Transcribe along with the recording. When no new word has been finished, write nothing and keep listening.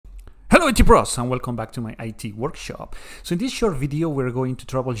Hello IT Pros and welcome back to my IT workshop. So in this short video we're going to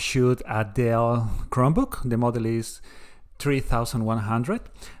troubleshoot a Dell Chromebook. The model is 3100,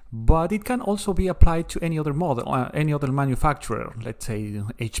 but it can also be applied to any other model, any other manufacturer, let's say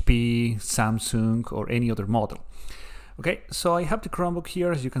HP, Samsung, or any other model. Okay, so I have the Chromebook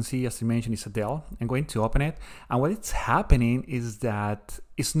here. As you can see, as I mentioned, it's a Dell. I'm going to open it, and what is happening is that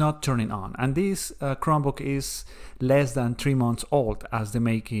it's not turning on. And this Chromebook is less than 3 months old as of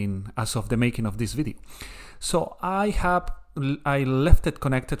the making of this video. So I left it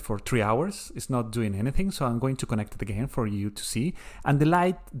connected for 3 hours. It's not doing anything, so I'm going to connect it again for you to see. And the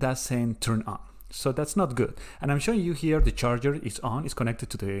light doesn't turn on, so that's not good. And I'm showing you here the charger is on. It's connected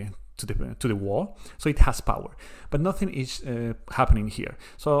to the wall, so it has power, but nothing is happening here.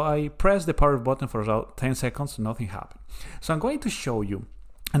 So I press the power button for about 10 seconds, nothing happened. So I'm going to show you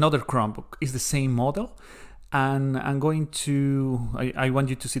another Chromebook. It's the same model, and I want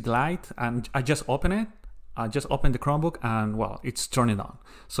you to see the light, and I just open it. I just opened the Chromebook and well, it's turning on,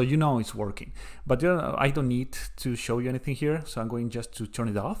 so you know it's working. But I don't need to show you anything here, so I'm going just to turn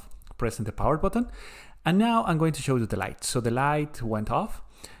it off, pressing the power button, and now I'm going to show you the light. So the light went off.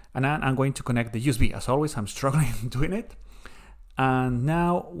 And then I'm going to connect the USB. As always, I'm struggling doing it. And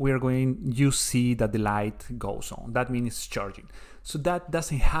now you see that the light goes on. That means it's charging. So that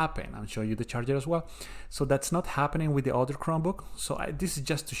doesn't happen. I'll show you the charger as well. So that's not happening with the other Chromebook. So this is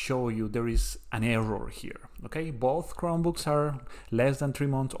just to show you there is an error here. Okay, both Chromebooks are less than 3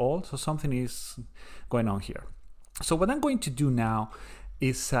 months old, so something is going on here. So what I'm going to do now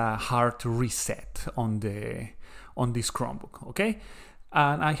is a hard reset on this Chromebook. Okay.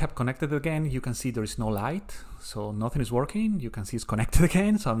 And I have connected it again. You can see there is no light, so nothing is working. You can see it's connected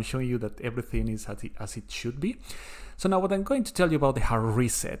again, so I'm showing you that everything is as it should be. So now what I'm going to tell you about the hard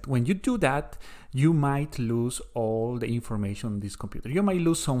reset. When you do that, you might lose all the information on this computer. You might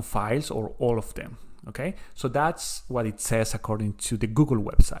lose some files or all of them, okay? So that's what it says according to the Google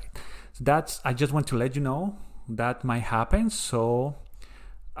website. So I just want to let you know that might happen, so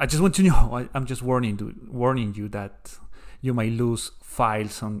I just want to know, I'm just warning you that you might lose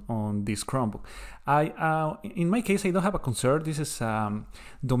files on this Chromebook. In my case, I don't have a concern. This is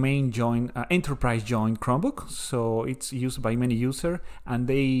domain joined, enterprise joined Chromebook, so it's used by many users, and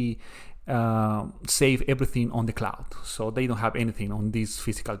they save everything on the cloud, so they don't have anything on this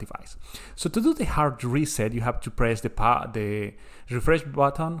physical device. So to do the hard reset, you have to press the refresh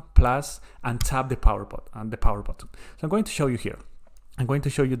button plus and tap the power button. So I'm going to show you here. I'm going to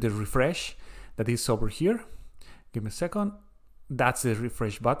show you the refresh that is over here. Give me a second. That's the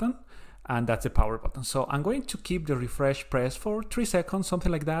refresh button, and that's the power button. So I'm going to keep the refresh press for 3 seconds, something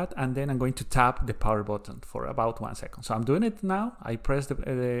like that, and then I'm going to tap the power button for about 1 second. So I'm doing it now. I press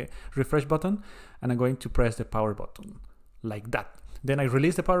the refresh button, and I'm going to press the power button like that. Then I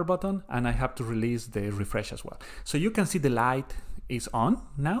release the power button, and I have to release the refresh as well. So you can see the light is on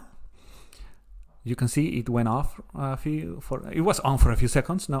now. You can see it went off it was on for a few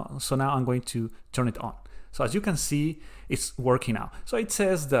seconds now. So now I'm going to turn it on. So as you can see, it's working now. So it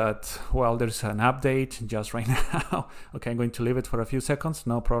says that, well, there's an update just right now. Okay, I'm going to leave it for a few seconds,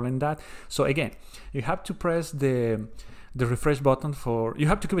 no problem in that. So again, you have to press the refresh button you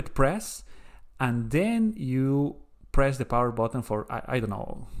have to keep it pressed, and then you press the power button for, I don't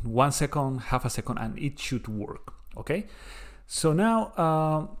know, 1 second, half a second, and it should work, okay? So now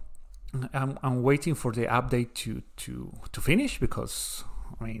I'm waiting for the update to finish, because,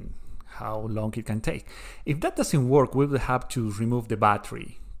 I mean, how long it can take. If that doesn't work, we will have to remove the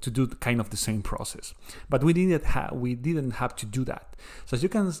battery to do kind of the same process. But we didn't have to do that. So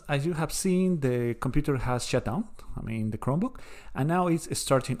as you have seen, the computer has shut down. I mean the Chromebook, and now it's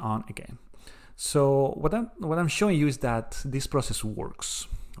starting on again. So what I'm showing you is that this process works.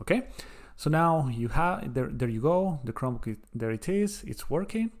 Okay. So now you have there you go. The Chromebook, there it is. It's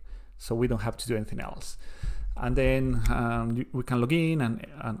working. So we don't have to do anything else. And then we can log in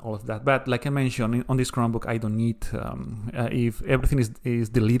and all of that. But like I mentioned, on this Chromebook, I don't need, if everything is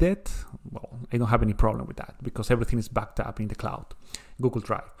deleted, well, I don't have any problem with that, because everything is backed up in the cloud, Google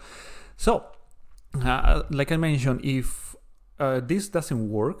Drive. So like I mentioned, if this doesn't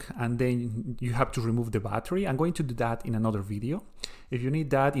work and then you have to remove the battery, I'm going to do that in another video. If you need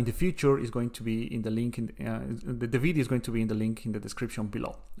that in the future, it's going to be in the link, the video is going to be in the link in the description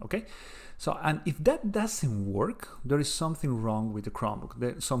below, okay? So, and if that doesn't work, there is something wrong with the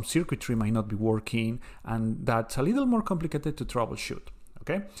Chromebook. Some circuitry might not be working, and that's a little more complicated to troubleshoot,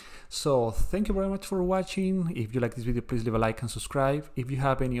 okay? So thank you very much for watching. If you like this video, please leave a like and subscribe. If you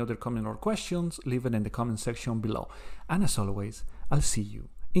have any other comment or questions, leave it in the comment section below. And as always, I'll see you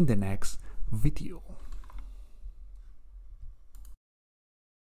in the next video.